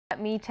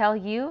let me tell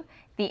you,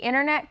 the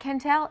internet can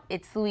tell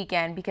it's the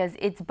weekend because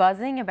it's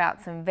buzzing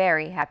about some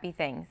very happy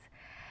things.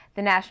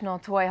 The National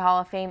Toy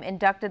Hall of Fame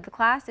inducted the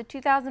class of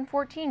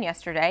 2014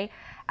 yesterday.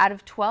 Out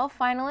of 12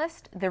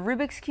 finalists, the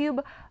Rubik's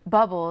Cube,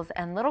 Bubbles,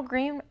 and Little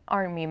Green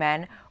Army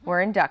Men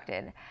were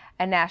inducted.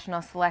 A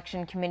national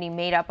selection committee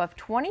made up of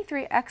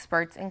 23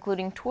 experts,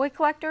 including toy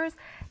collectors,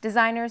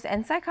 designers,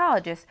 and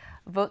psychologists,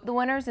 vote the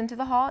winners into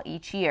the hall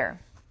each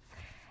year.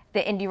 The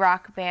indie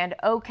rock band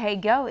OK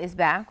Go is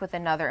back with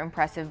another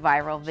impressive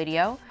viral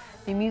video.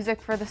 The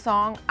music for the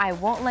song I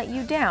Won't Let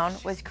You Down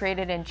was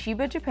created in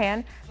Chiba,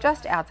 Japan,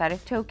 just outside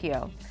of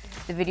Tokyo.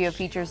 The video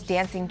features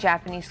dancing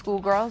Japanese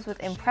schoolgirls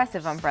with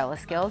impressive umbrella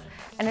skills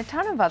and a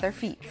ton of other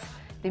feats.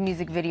 The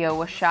music video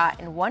was shot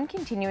in one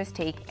continuous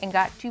take and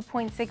got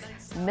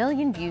 2.6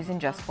 million views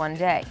in just one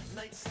day.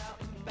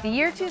 The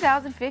year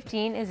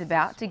 2015 is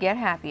about to get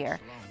happier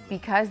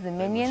because the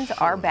Minions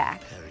are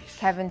back.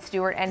 Kevin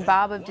Stewart and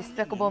Bob of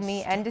Despicable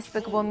Me and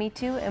Despicable Me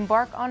 2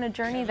 embark on a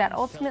journey that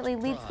ultimately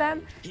leads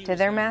them to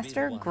their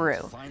master,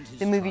 Gru.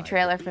 The movie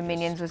trailer for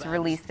Minions was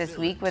released this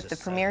week with the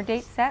premiere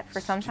date set for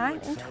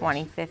sometime in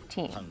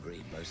 2015.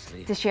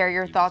 To share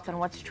your thoughts on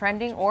what's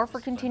trending or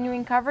for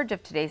continuing coverage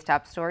of today's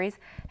top stories,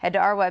 head to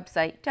our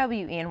website,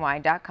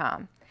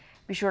 WENY.com.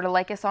 Be sure to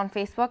like us on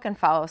Facebook and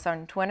follow us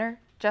on Twitter.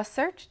 Just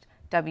search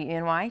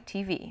WENY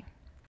TV.